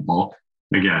buying in bulk.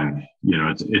 Again,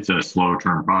 it's a slow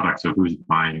turn product. So who's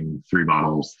buying 3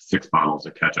 bottles, 6 bottles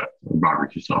of ketchup or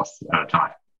barbecue sauce at a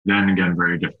time? Then again,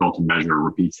 very difficult to measure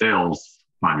repeat sales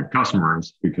on your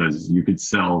customers, because you could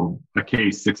sell a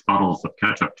case, 6 bottles of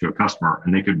ketchup to a customer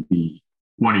and they could be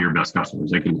one of your best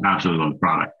customers. They could absolutely love the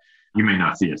product. You may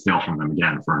not see a sale from them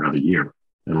again for another year.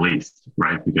 At least,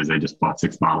 right? Because they just bought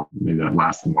 6 bottles. Maybe that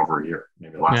lasts them over a year.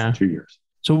 Maybe it lasts them 2 years.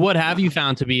 So what have you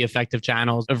found to be effective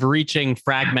channels of reaching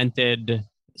fragmented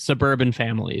suburban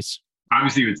families?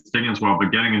 Obviously, it's taking us a while,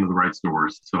 but getting into the right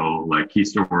stores. So like key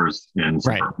stores in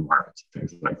suburban markets,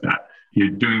 things like that. You're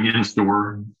doing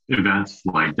in-store events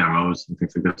like demos and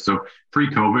things like that. So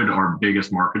pre-COVID, our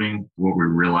biggest marketing, what we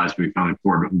realized we found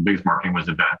before, but the biggest marketing was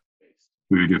event-based.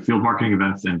 We would do field marketing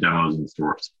events and demos in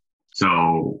stores.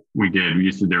 So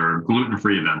there are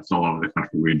gluten-free events all over the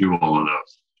country. We do all of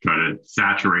those, try to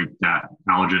saturate that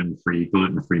allergen-free,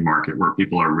 gluten-free market where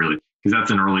people are really, because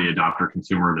that's an early adopter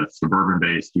consumer that's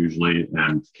suburban-based usually,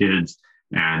 and kids,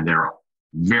 and they're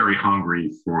very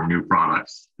hungry for new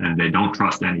products and they don't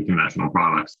trust any conventional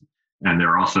products. And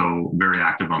they're also very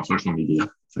active on social media.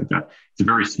 It's like that. It's a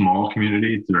very small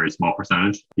community. It's a very small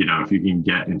percentage. If you can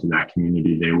get into that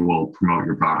community, they will promote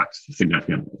your products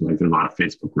significantly. Like there's a lot of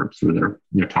Facebook groups where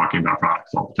they're talking about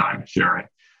products all the time, sharing.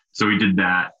 So we did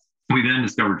that. We then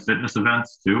discovered fitness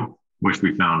events too, which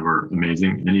we found were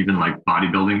amazing. And even like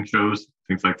bodybuilding shows,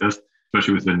 things like this,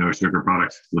 especially with the no sugar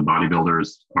products. The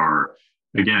bodybuilders are,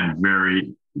 again,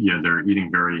 they're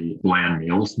eating very bland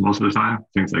meals most of the time,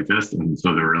 things like this. And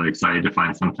so they're really excited to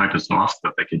find some type of sauce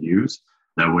that they could use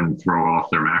that wouldn't throw off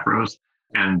their macros.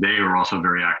 And they are also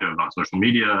very active on social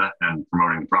media and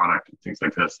promoting the product and things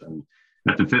like this. And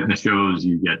at the fitness shows,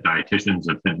 you get dietitians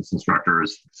and fitness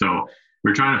instructors. So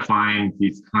we're trying to find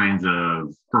these kinds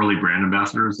of early brand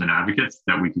ambassadors and advocates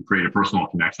that we could create a personal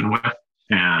connection with.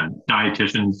 And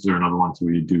dietitians are another one. So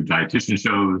we do dietitian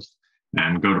shows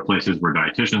and go to places where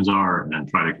dietitians are and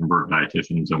try to convert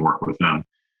dietitians and work with them.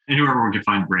 Anywhere we can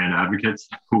find brand advocates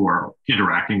who are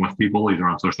interacting with people either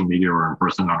on social media or in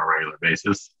person on a regular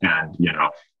basis, and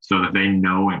so that they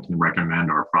know and can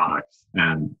recommend our products.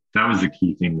 And that was the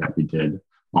key thing that we did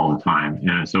all the time.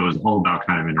 And so it was all about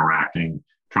kind of interacting,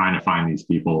 trying to find these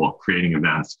people, creating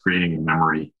events, creating a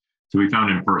memory. So we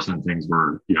found in-person things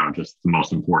were, just the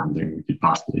most important thing we could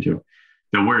possibly do.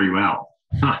 They'll wear you out.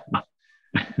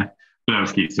 That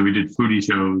was key. So we did foodie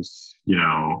shows,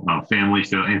 family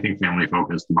show, anything family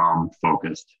focused, mom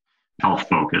focused, health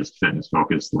focused, fitness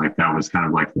focused. Like that was kind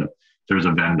of like there's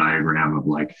a Venn diagram of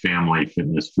like family,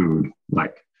 fitness, food.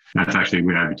 Like that's actually,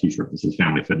 we have a t-shirt that says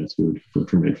family, fitness, food for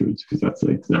True Made Foods, because that's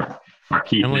like our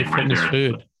key family, thing fitness, right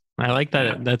there. food. I like that.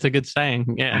 Yeah. That's a good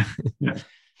saying. Yeah. Yeah.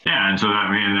 And so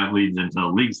that leads into the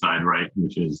league side, right?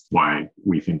 Which is why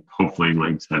we think hopefully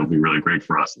league side will be really great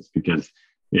for us, is because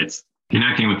it's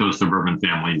connecting with those suburban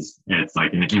families. It's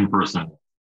like an in-person,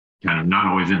 kind of not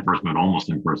always in person, but almost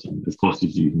in person, as close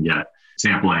as you can get,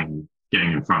 sampling,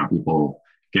 getting in front of people,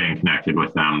 getting connected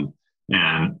with them,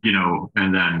 and,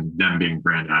 and then them being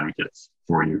brand advocates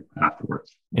for you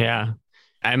afterwards. Yeah.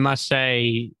 I must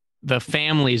say, the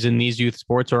families in these youth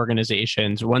sports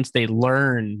organizations, once they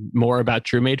learn more about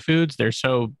True Made Foods, they're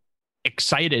so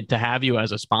excited to have you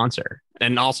as a sponsor,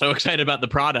 and also excited about the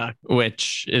product,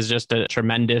 which is just a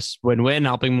tremendous win-win,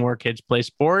 helping more kids play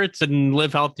sports and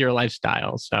live healthier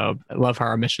lifestyles. So I love how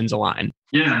our missions align.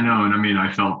 Yeah, no. And I mean,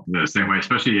 I felt the same way,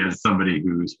 especially as somebody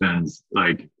who spends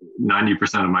like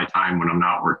 90% of my time when I'm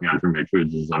not working on True Made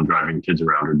Foods is I'm driving kids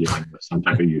around or dealing with some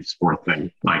type of youth sport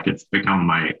thing. Like it's become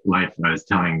my life. I was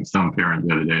telling some parent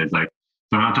the other day, it's like,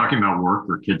 so I'm not talking about work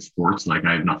or kids sports. Like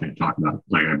I have nothing to talk about.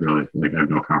 Like I have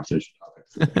no conversation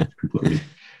topics. Completely.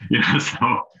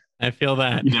 So I feel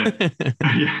that.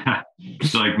 Yeah.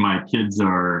 It's like my kids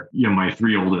are, my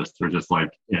three oldest are just like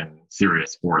in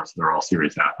serious sports. They're all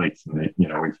serious athletes. And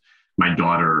my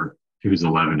daughter, who's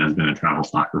 11, has been in travel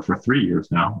soccer for 3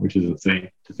 years now, which is insane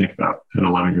to think about at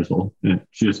 11 years old. And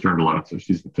she just turned 11, so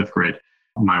she's in 5th grade.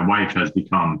 My wife her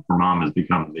mom has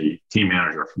become the team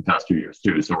manager for the past 2 years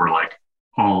too. So we're like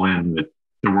all in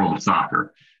the world of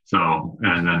soccer. So,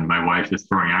 and then my wife is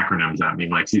throwing acronyms at me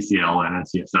like CCL and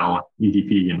NCSL,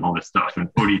 EDP and all this stuff and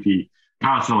ODP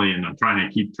constantly. And I'm trying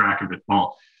to keep track of it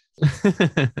all.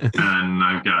 And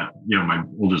I've got,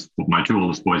 my two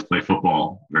oldest boys play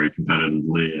football very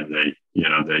competitively, and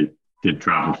they did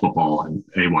travel football and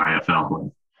AYFL.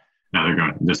 And now they're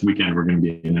going, this weekend, we're going to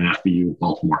be in an FBU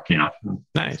Baltimore camp.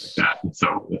 Nice. Like that. And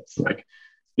so it's like,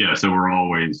 so we're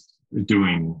always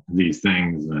doing these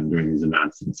things and doing these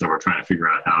events. And so we're trying to figure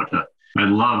out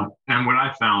and what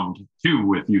I found too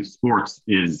with youth sports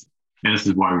is, and this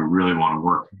is why we really want to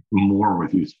work more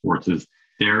with youth sports, is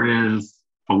there is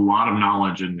a lot of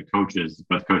knowledge in the coaches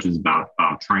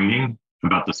about training,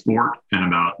 about the sport, and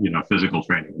about, physical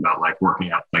training, about like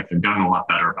working out. Like they've gotten a lot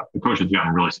better about the coaches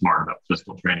gotten really smart about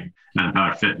physical training and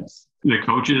about fitness. The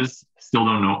coaches still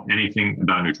don't know anything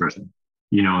about nutrition,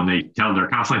 and they're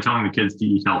constantly telling the kids to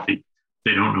eat healthy.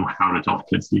 They don't know how to tell the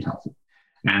kids to eat healthy.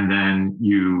 And then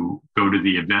you go to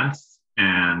the events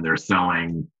and they're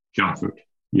selling junk food,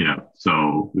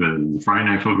 so the Friday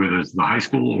night food, whether it's the high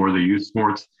school or the youth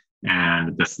sports,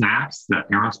 and the snacks that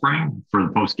parents bring for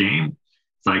the post game,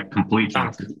 it's like complete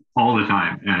junk food all the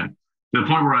time. And to the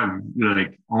point where I've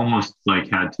like almost like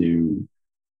had to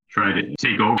try to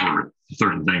take over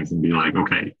certain things and be like,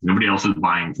 okay, nobody else is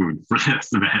buying food for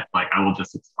this event. Like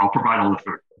I'll provide all the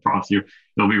food. I promise you,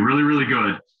 it'll be really, really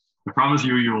good. I promise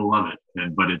you, you will love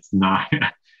it. But it's not,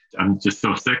 I'm just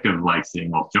so sick of like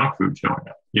seeing all junk food showing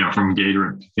up, from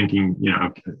Gatorade, thinking,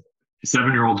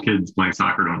 7-year-old kids playing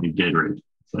soccer don't need Gatorade.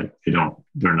 It's like,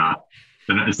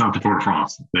 it's not the Tour de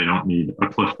France. They don't need a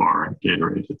Cliff Bar and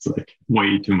Gatorade. It's like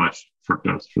way too much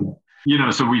fructose for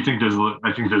them. So I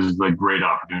think there's like great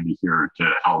opportunity here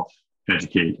to help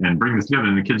educate and bring this together.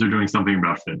 And the kids are doing something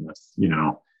about fitness,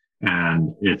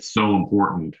 and it's so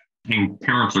important. And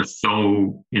parents are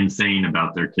so insane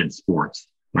about their kids' sports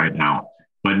right now.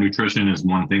 But nutrition is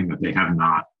one thing that they have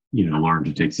not, learned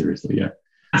to take seriously yet.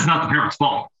 It's not the parents'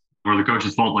 fault or the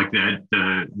coach's fault. Like the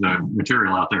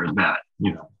material out there is bad.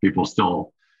 People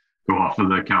still go off of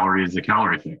the calorie as a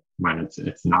calorie thing when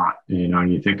it's not.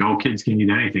 And you think, oh, kids can eat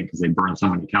anything because they burn so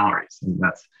many calories, and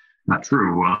that's not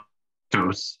true.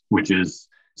 Fructose, which is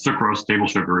sucrose, table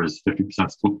sugar, is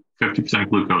 50%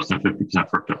 glucose and 50%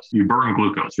 fructose. You burn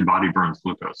glucose. Your body burns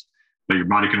glucose. But your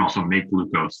body can also make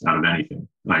glucose out of anything,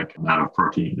 like out of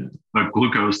protein. But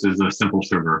glucose is a simple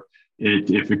sugar.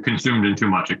 If it consumed in too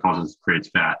much, it creates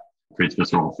fat, creates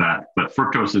visceral fat. But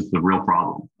fructose is the real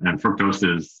problem. And fructose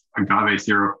is agave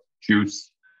syrup,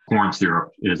 juice, corn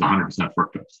syrup is 100%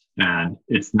 fructose. And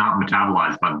it's not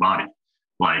metabolized by the body.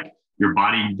 Like your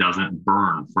body doesn't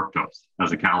burn fructose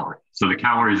as a calorie. So the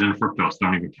calories in fructose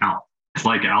don't even count. It's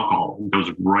like alcohol. It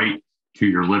goes right to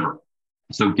your liver.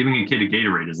 So giving a kid a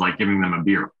Gatorade is like giving them a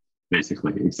beer,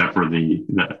 basically, except for the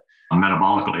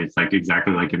metabolically, it's like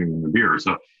exactly like giving them a beer.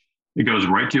 So it goes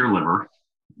right to your liver.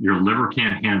 Your liver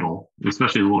can't handle,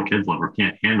 especially the little kid's liver,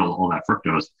 can't handle all that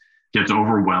fructose. Gets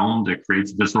overwhelmed. It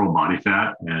creates visceral body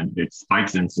fat and it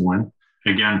spikes insulin.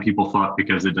 Again, people thought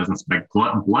because it doesn't spike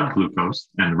blood glucose,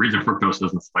 and the reason fructose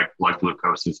doesn't spike blood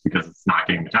glucose is because it's not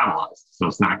getting metabolized. So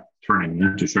it's not turning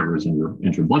into sugars in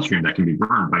your bloodstream that can be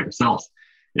burned by your cells.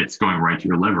 It's going right to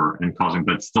your liver and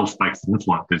but it still spikes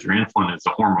insulin because your insulin is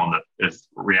a hormone that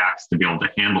reacts to be able to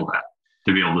handle that,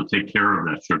 to be able to take care of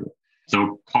that sugar. So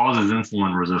it causes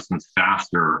insulin resistance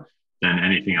faster than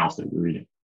anything else that you're eating.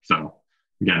 So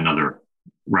again, another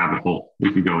rabbit hole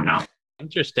we could go down.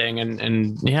 Interesting.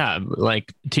 And yeah,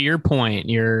 like to your point,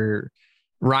 you're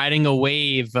riding a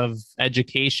wave of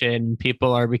education.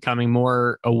 People are becoming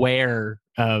more aware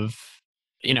of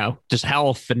just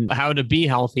health and how to be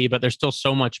healthy, but there's still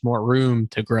so much more room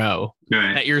to grow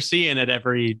that you're seeing at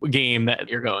every game that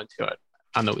you're going to it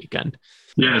on the weekend.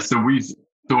 Yeah. So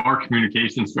our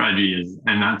communication strategy is,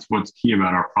 and that's what's key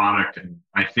about our product. And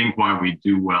I think why we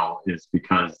do well is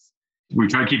because we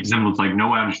try to keep it simple. It's like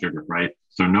no added sugar, right?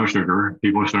 So no sugar.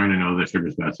 People are starting to know that sugar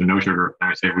is bad. So no sugar.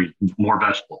 I say more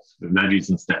vegetables,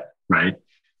 veggies instead, right?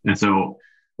 And so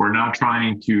we're not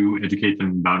trying to educate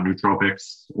them about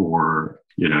nootropics or,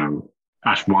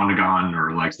 ashwagandha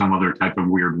or like some other type of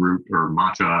weird root or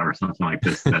matcha or something like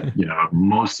this that,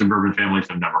 most suburban families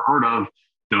have never heard of,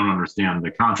 don't understand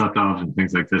the concept of, and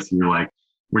things like this. You're like,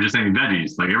 we're just saying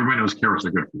veggies. Like everybody knows carrots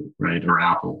are good for you, right? Or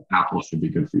apples should be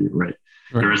good for you, right?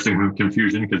 There is some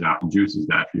confusion because apple juice is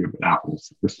bad for you, but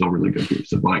apples are still really good for you.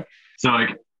 So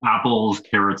apples,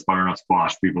 carrots, butternut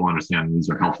squash, people understand these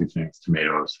are healthy things.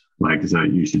 Tomatoes, so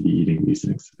you should be eating these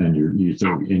things, and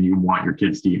you want your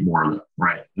kids to eat more of them,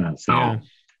 right? That's kind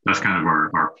of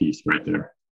our piece right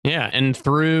there. Yeah, and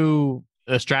through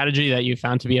a strategy that you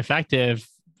found to be effective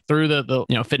through the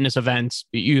fitness events,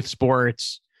 youth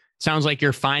sports. Sounds like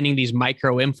you're finding these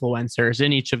micro influencers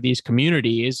in each of these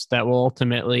communities that will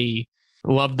ultimately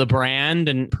love the brand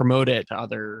and promote it to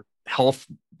other health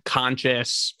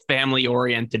conscious, family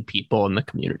oriented people in the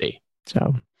community.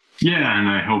 So, yeah. And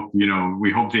I hope,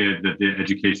 we hope that the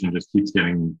education just keeps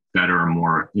getting better and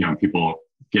more, people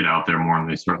get out there more and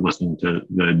they start listening to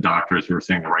the doctors who are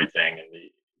saying the right thing and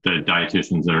the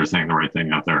dietitians that are saying the right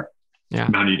thing out there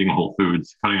about eating whole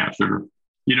foods, cutting out sugar.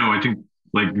 I think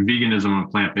like veganism and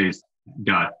plant-based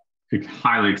got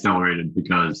highly accelerated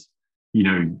because,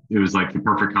 it was like the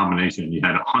perfect combination. You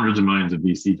had hundreds of millions of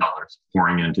VC dollars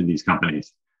pouring into these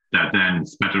companies that then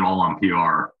spent it all on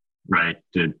PR, right,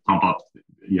 to pump up,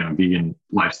 vegan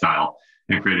lifestyle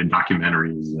and created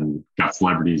documentaries and got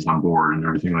celebrities on board and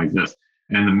everything like this.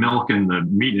 And the milk and the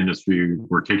meat industry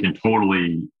were taken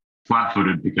totally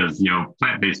flat-footed because,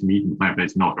 plant-based meat and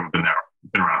plant-based milk have been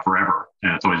around forever.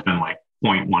 And it's always been like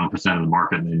 0.1% of the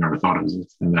market, and they never thought it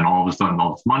was. And then all of a sudden,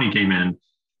 all this money came in,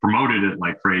 promoted it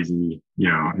like crazy,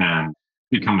 and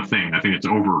become a thing. I think it's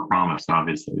over-promised,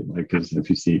 obviously, because if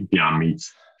you see Beyond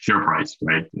Meat's share price,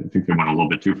 right, I think they went a little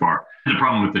bit too far. The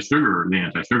problem with the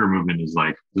anti-sugar movement is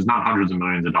there's not hundreds of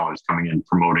millions of dollars coming in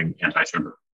promoting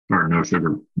anti-sugar or no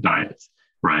sugar diets,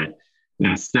 right?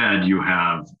 Instead, you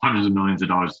have hundreds of millions of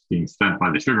dollars being spent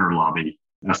by the sugar lobby,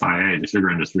 SIA, the sugar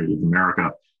industry of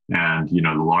America, and the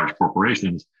large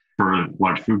corporations, for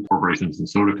large food corporations and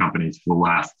soda companies for the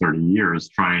last 30 years,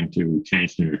 trying to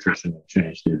change the nutrition and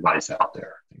change the advice out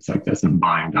there, things like this, and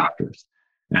buying doctors.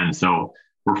 And so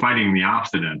we're fighting the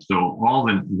opposite end. So all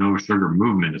the no sugar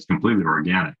movement is completely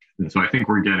organic. And so I think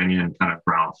we're getting in kind of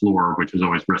ground floor, which is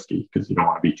always risky because you don't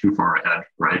want to be too far ahead,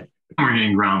 right? We're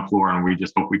getting ground floor, and we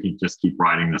just hope we can just keep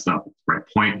riding this up at the right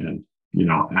point and,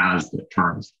 as it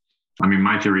turns. I mean,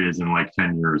 my theory is in like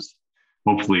 10 years,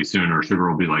 hopefully sooner, sugar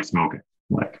will be like smoking.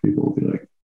 Like people will be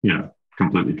like,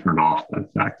 completely turned off by the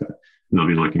fact that they'll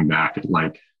be looking back at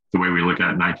like the way we look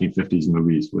at 1950s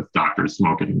movies with doctors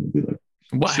smoking. They'll be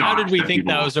like, how did we think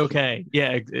that was okay?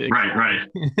 Yeah. Right.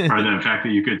 Or the fact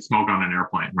that you could smoke on an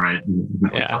airplane, right?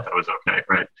 I thought that was okay,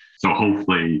 right? So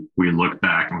hopefully we look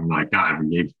back and we're like, God,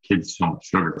 we gave kids so much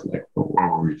sugar. Like, what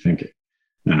were we thinking?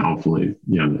 And hopefully,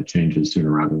 that changes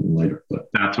sooner rather than later. But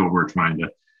that's what we're trying to.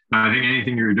 I think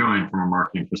anything you're doing from a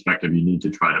marketing perspective, you need to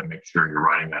try to make sure you're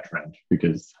riding that trend,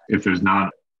 because if there's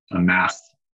not a mass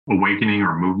awakening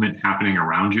or movement happening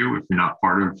around you, if you're not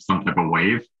part of some type of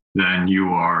wave, then you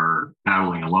are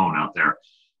paddling alone out there.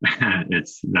 And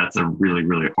that's a really,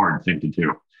 really hard thing to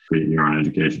do, create your own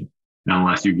education.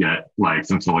 Unless you get like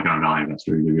some Silicon Valley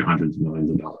investor who give you hundreds of millions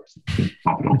of dollars and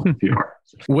pump it all in PR.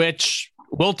 Which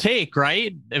we'll take,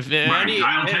 right? If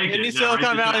any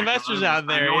Silicon Valley investors out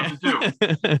there.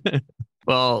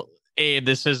 Well, Abe,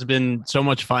 this has been so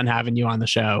much fun having you on the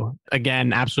show.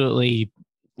 Again, absolutely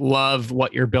love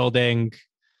what you're building.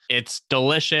 It's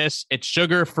delicious. It's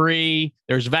sugar-free.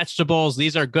 There's vegetables.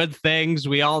 These are good things.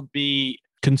 We all be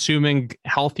consuming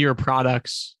healthier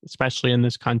products, especially in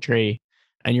this country,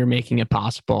 and you're making it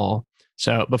possible.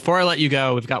 So before I let you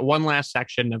go, we've got one last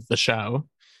section of the show.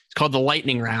 It's called the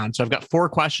lightning round. So I've got 4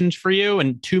 questions for you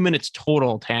and 2 minutes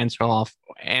total to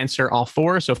answer all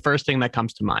 4. So first thing that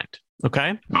comes to mind.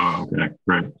 Okay? Oh, okay.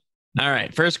 Great. All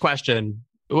right. First question.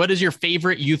 What is your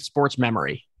favorite youth sports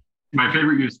memory? My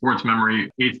favorite youth sports memory,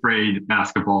 8th grade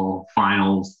basketball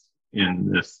finals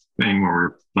in this thing where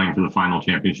we're playing for the final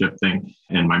championship thing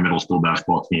in my middle school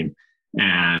basketball team.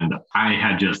 And I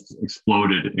had just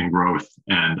exploded in growth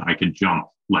and I could jump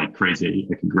like crazy.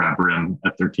 I could grab rim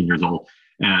at 13 years old.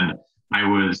 And I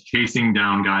was chasing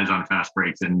down guys on fast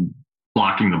breaks and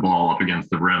blocking the ball up against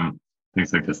the rim,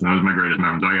 things like this. And that was my greatest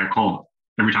memory. So I got called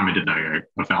every time I did that. I got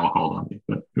a foul called on me,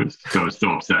 but I was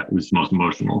so upset. It was the most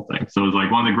emotional thing. So it was like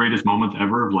one of the greatest moments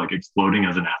ever of like exploding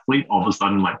as an athlete, all of a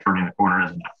sudden like turning the corner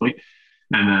as an athlete.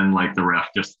 And then like the ref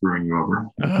just screwing you over.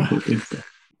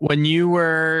 When you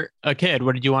were a kid,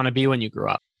 what did you want to be when you grew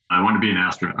up? I wanted to be an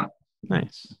astronaut.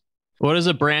 Nice. What is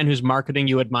a brand whose marketing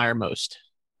you admire most?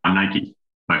 Nike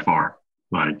by far.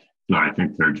 Like, so I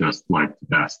think they're just like the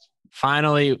best.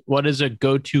 Finally, what is a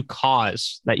go-to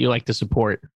cause that you like to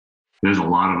support? There's a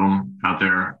lot of them out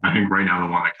there. I think right now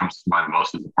the one that comes to mind the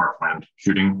most is the Parkland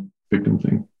shooting victim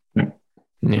thing.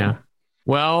 Yeah.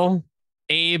 Well,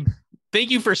 Abe, thank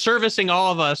you for servicing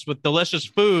all of us with delicious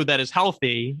food that is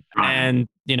healthy. Right. And,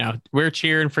 we're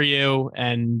cheering for you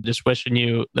and just wishing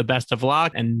you the best of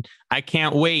luck. And I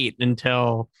can't wait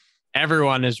until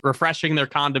everyone is refreshing their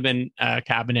condiment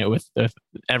cabinet with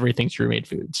everything True Made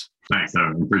Foods. Thanks.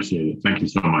 I appreciate it. Thank you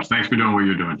so much. Thanks for doing what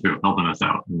you're doing too, helping us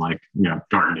out and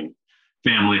targeting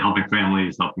family, helping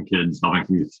families, helping kids, helping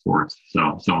youth sports.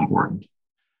 So important.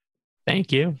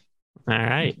 Thank you. All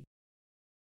right.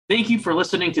 Thank you for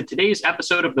listening to today's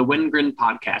episode of the Wingren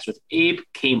podcast with Abe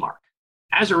Kamarck.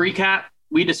 As a recap,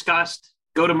 we discussed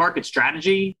go-to-market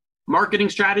strategy, marketing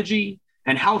strategy,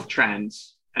 and health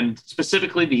trends, and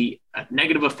specifically the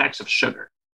negative effects of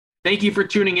sugar. Thank you for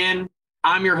tuning in.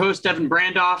 I'm your host, Evan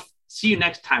Brandoff. See you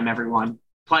next time, everyone.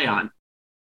 Play on.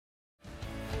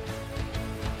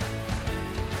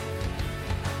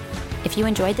 If you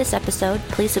enjoyed this episode,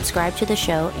 please subscribe to the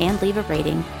show and leave a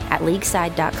rating at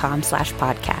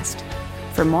leagueside.com/podcast.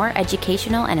 For more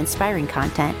educational and inspiring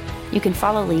content, you can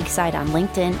follow Leagueside on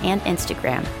LinkedIn and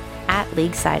Instagram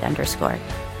 @Leagueside_.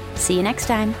 See you next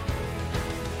time.